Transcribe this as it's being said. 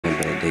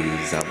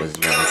days I was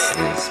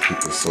restless.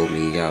 People sold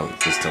me out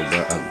just to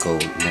wear a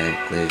gold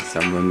necklace.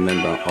 I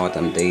remember all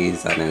them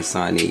days I didn't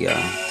sign it,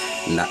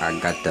 Now I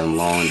got them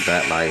long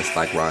dread lights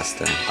like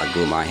Rasta. I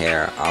grew my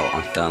hair out,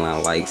 I'm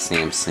feeling like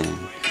Samson.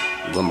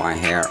 With my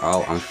hair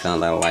out, I'm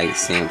feeling like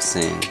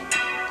Samson.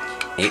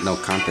 Ain't no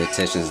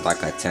competitions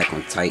like Attack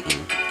on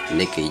Titan.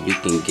 Nigga, you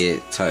can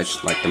get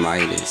touched like the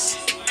Midas.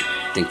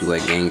 Think you a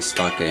gang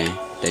stalker,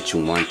 that you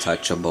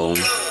untouchable.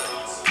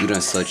 You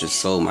done search your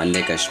soul, my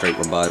nigga, straight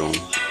rebuttal.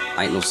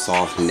 I ain't no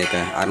soft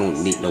nigga, I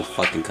don't need no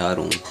fucking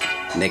cuddle.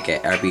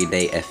 Nigga, every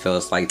day it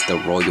feels like the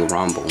Royal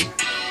Rumble.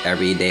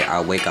 Every day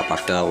I wake up, I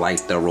feel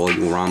like the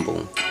Royal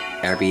Rumble.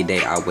 Every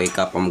day I wake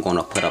up, I'm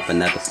gonna put up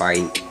another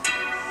fight.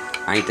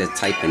 I ain't the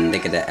type of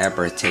nigga that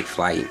ever take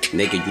flight.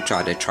 Nigga, you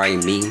try to try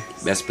me,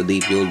 best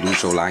believe you'll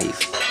lose your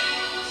life.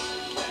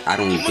 I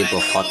don't give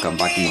a fuck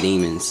about these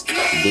demons.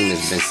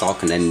 Demons been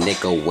stalking a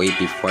nigga way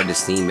before the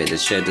semen. The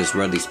shit is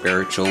really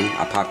spiritual.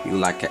 I pop you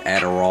like an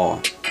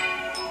Adderall.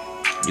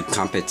 You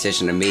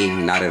competition to me?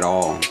 Not at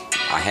all.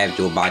 I have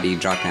your body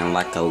dropping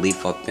like a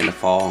leaf up in the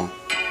fall.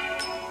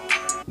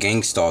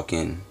 Gang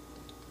stalking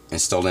and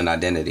stolen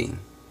identity.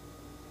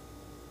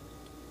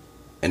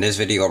 In this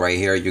video right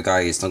here, you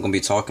guys, I'm gonna be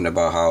talking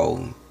about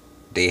how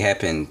they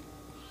happen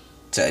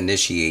to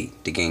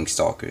initiate the gang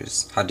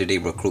stalkers. How do they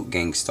recruit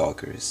gang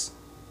stalkers?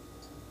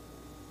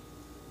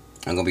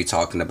 I'm going to be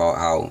talking about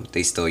how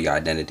they steal your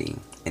identity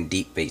and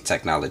deepfake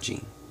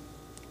technology.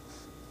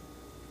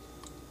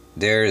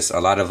 There's a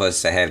lot of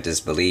us that have this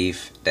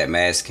belief that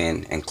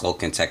masking and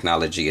cloaking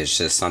technology is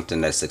just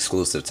something that's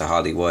exclusive to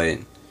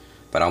Hollywood.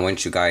 But I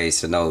want you guys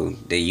to know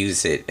they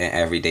use it in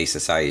everyday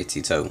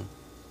society too.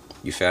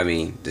 You feel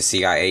me? The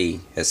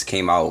CIA has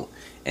came out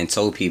and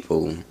told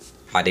people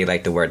how they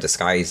like to wear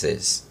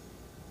disguises.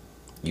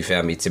 You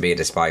feel me? To be able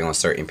to spy on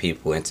certain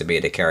people and to be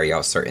able to carry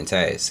out certain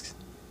tasks.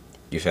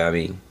 You feel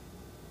me?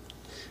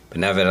 But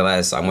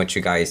nevertheless, I want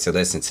you guys to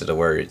listen to the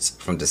words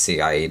from the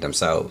CIA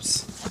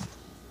themselves.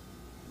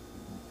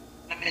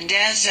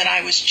 Mendez, and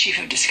I was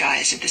chief of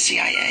disguise at the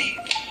CIA.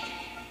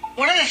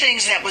 One of the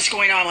things that was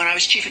going on when I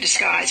was chief of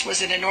disguise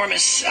was an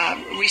enormous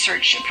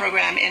research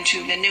program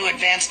into the new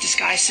advanced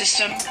disguise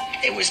system.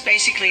 It was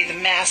basically the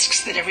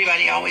masks that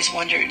everybody always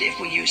wondered if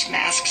we used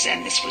masks,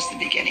 and this was the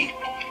beginning.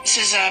 This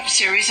is a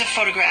series of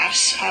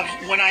photographs of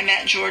when I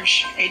met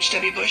George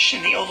H.W. Bush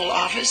in the Oval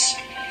Office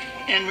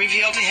and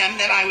revealed to him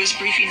that I was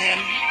briefing him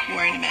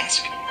wearing a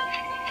mask.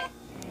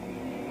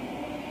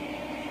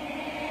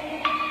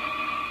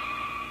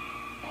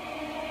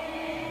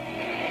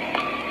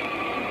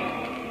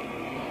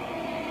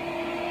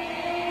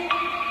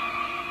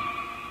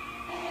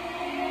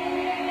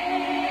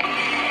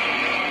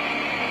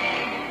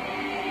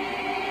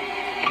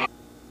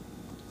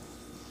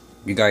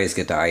 You guys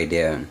get the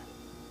idea.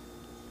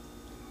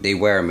 They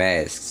wear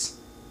masks.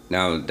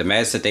 Now, the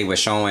masks that they were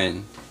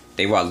showing,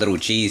 they were a little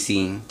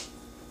cheesy.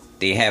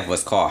 They have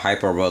what's called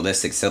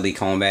hyper-realistic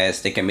silicone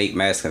masks. They can make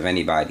masks of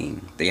anybody.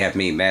 They have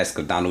made masks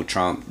of Donald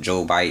Trump,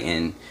 Joe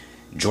Biden,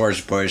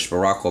 George Bush,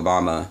 Barack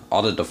Obama,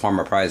 all of the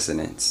former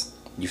presidents.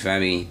 You feel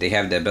me? They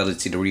have the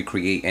ability to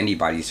recreate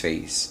anybody's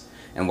face.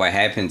 And what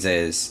happens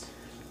is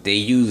they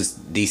use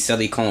these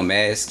silicone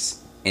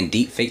masks and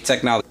deepfake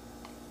technology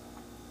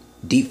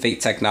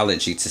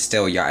to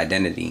steal your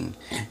identity.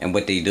 And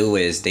what they do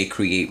is they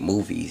create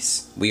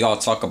movies. We all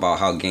talk about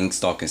how gang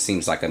stalking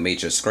seems like a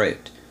major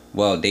script.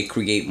 Well, they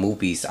create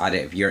movies out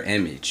of your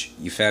image.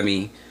 You feel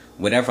me?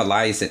 Whatever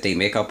lies that they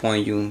make up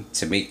on you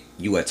to make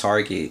you a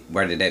target,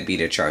 whether that be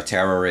that you're a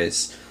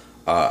terrorist,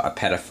 a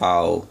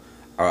pedophile,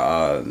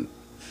 or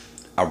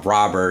a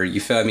robber,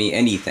 you feel me?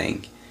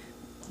 Anything.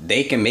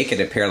 They can make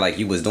it appear like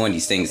you was doing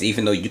these things,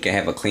 even though you can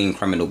have a clean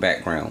criminal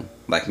background.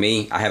 Like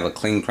me, I have a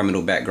clean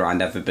criminal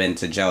background. I've never been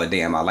to jail a day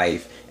in my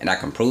life, and I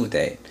can prove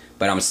that.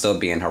 But I'm still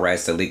being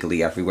harassed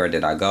illegally everywhere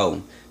that I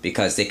go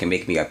because they can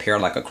make me appear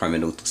like a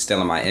criminal through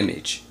stealing my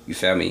image. You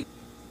feel me?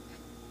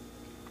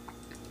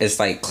 It's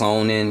like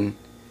cloning,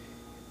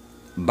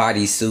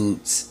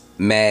 bodysuits,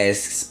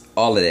 masks,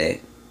 all of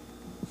that.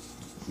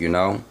 You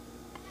know?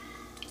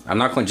 I'm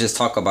not going to just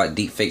talk about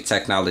deepfake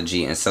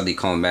technology and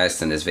silicone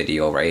masks in this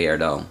video right here,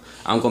 though.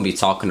 I'm going to be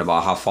talking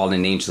about how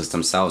fallen angels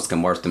themselves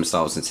can morph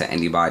themselves into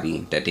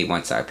anybody that they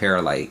want to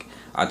appear like.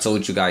 I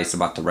told you guys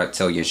about the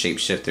reptilian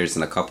shapeshifters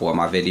in a couple of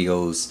my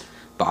videos,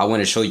 but I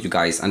want to show you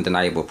guys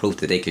undeniable proof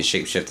that they can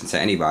shapeshift into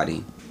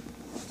anybody.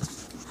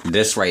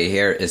 This right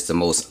here is the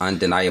most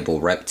undeniable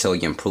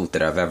reptilian proof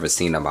that I've ever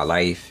seen in my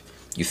life.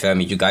 You feel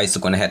me? You guys are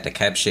going to have to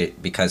capture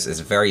it because it's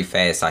very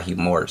fast how he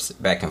morphs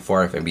back and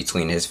forth in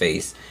between his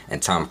face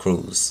and Tom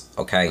Cruise,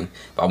 okay?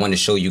 But I want to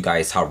show you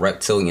guys how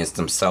reptilians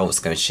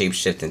themselves can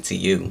shapeshift into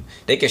you.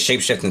 They can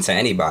shapeshift into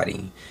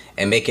anybody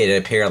and make it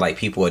appear like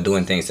people are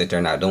doing things that they're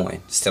not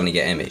doing, stealing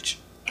your image.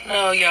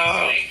 Oh,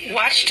 y'all,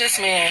 watch this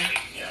man.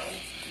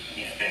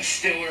 Ben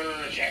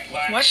Stiller, Jack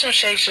Black. Watch him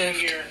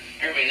shapeshift.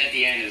 Everybody at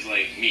the end is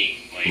like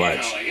me. Like, Watch.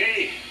 You know, like,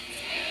 hey,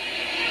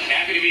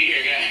 happy to be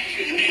here, guys.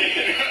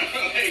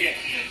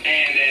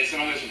 And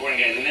some other supporting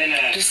guys. And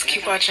then just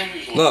keep watching.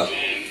 Look,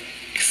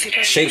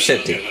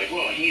 shape-shifting. Like,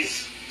 well,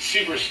 he's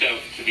super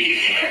stoked to be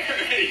there.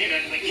 You know,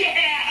 just like,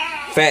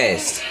 yeah!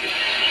 Fast.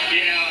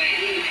 You know, like,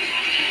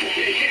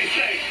 it's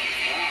like,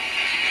 wow.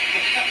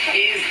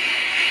 He's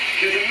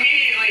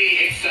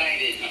immediately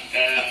excited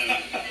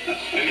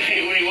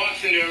when he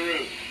walks into a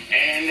room.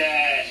 And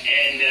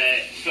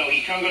so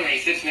he comes over and he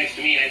sits next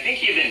to me, and I think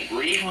he had been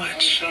briefed on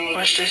some of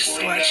the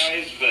supporting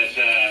guys, but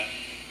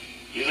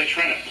he was like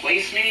trying to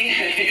place me,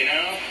 you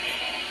know?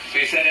 So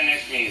he sat in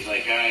next to me, he's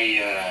like,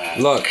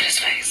 Look. Look at his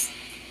face.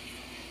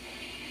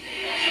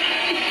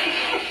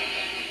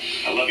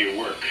 I love your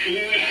work.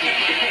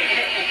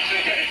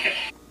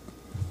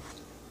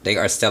 They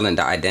are stealing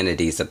the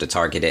identities of the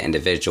targeted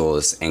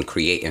individuals and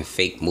creating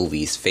fake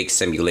movies, fake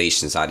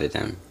simulations out of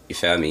them. You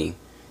feel me?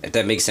 If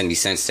that makes any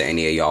sense to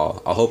any of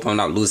y'all. I hope I'm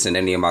not losing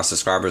any of my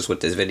subscribers with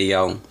this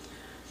video.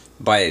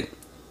 But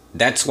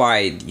that's why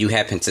you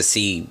happen to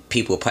see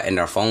people putting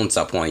their phones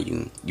up on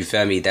you. You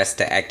feel me? That's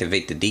to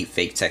activate the deep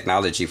fake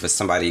technology for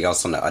somebody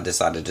else on the other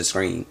side of the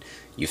screen.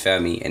 You feel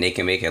me? And they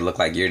can make it look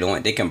like you're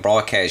doing... They can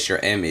broadcast your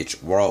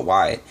image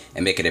worldwide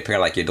and make it appear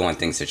like you're doing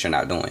things that you're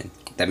not doing.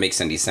 If that makes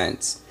any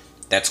sense.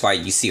 That's why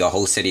you see a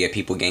whole city of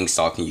people gang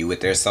stalking you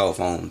with their cell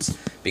phones.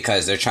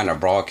 Because they're trying to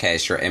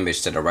broadcast your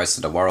image to the rest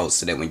of the world.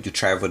 So that when you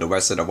travel the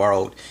rest of the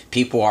world,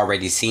 people are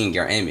already seeing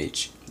your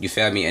image. You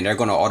feel me? And they're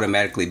going to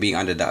automatically be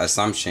under the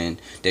assumption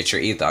that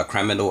you're either a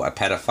criminal, a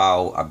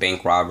pedophile, a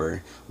bank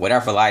robber.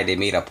 Whatever lie they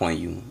made up on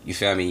you. You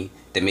feel me?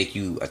 They make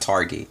you a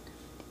target.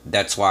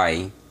 That's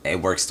why it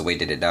works the way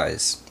that it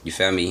does. You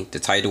feel me? The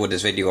title of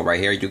this video right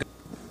here.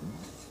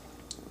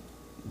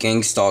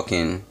 Gang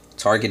stalking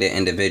targeted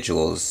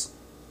individuals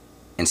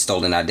and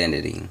stolen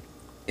identity.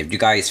 If you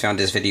guys found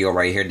this video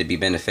right here to be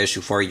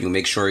beneficial for you,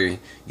 make sure you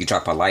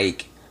drop a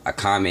like, a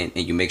comment,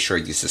 and you make sure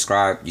you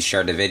subscribe, you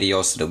share the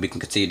video so that we can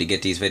continue to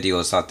get these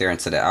videos out there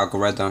into the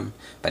algorithm.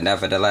 But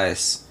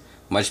nevertheless,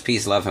 much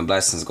peace, love, and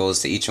blessings goes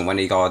to each and one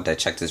of y'all that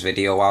checked this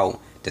video out.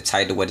 The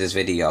title of this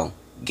video,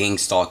 gang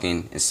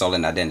stalking and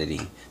stolen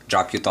identity.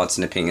 Drop your thoughts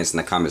and opinions in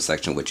the comment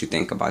section what you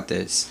think about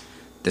this.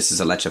 This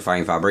is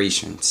Electrifying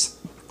Vibrations.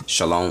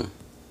 Shalom.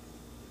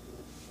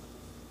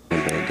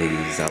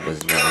 Days I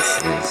was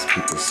restless,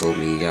 people sold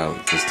me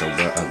out just to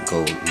wear a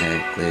gold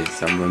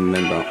necklace. I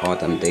remember all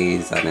them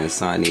days I didn't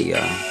sign ya.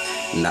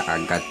 Now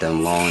I got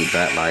them long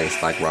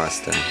dreadlocks like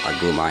Rasta. I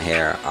grew my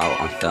hair out,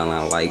 I'm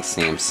feeling like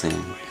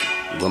Samson.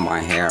 Grew my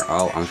hair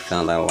out, I'm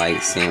feeling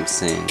like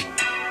Samson.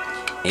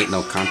 Ain't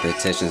no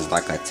competitions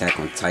like Attack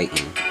on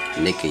Titan.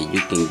 Nigga,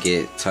 you can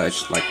get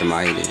touched like the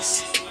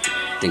Midas.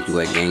 Think you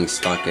a gang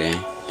stalker,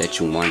 that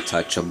you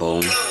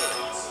untouchable.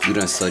 You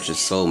done search your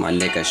soul, my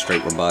nigga,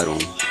 straight rebuttal.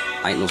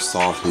 I ain't no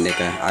soft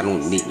nigga, I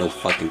don't need no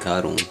fucking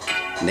cuddle.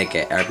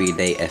 Nigga, every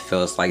day it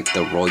feels like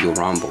the Royal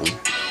Rumble.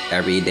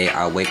 Every day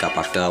I wake up,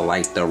 I feel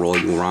like the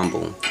Royal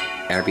Rumble.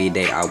 Every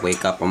day I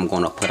wake up, I'm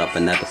gonna put up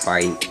another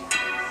fight.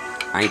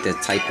 I ain't the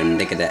type of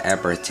nigga that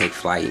ever take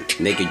flight.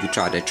 Nigga, you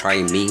try to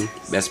try me,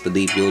 best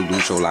believe you'll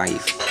lose your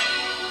life.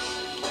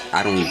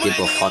 I don't give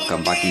a fuck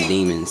about these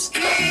demons.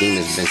 The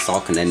demons been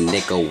stalking a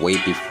nigga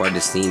way before the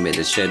semen.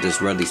 The shit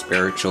is really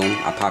spiritual.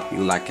 I pop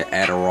you like an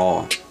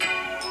Adderall.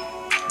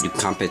 You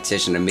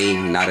competition to me?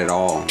 Not at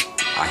all.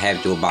 I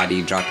have your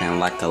body dropping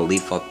like a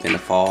leaf up in the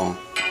fall.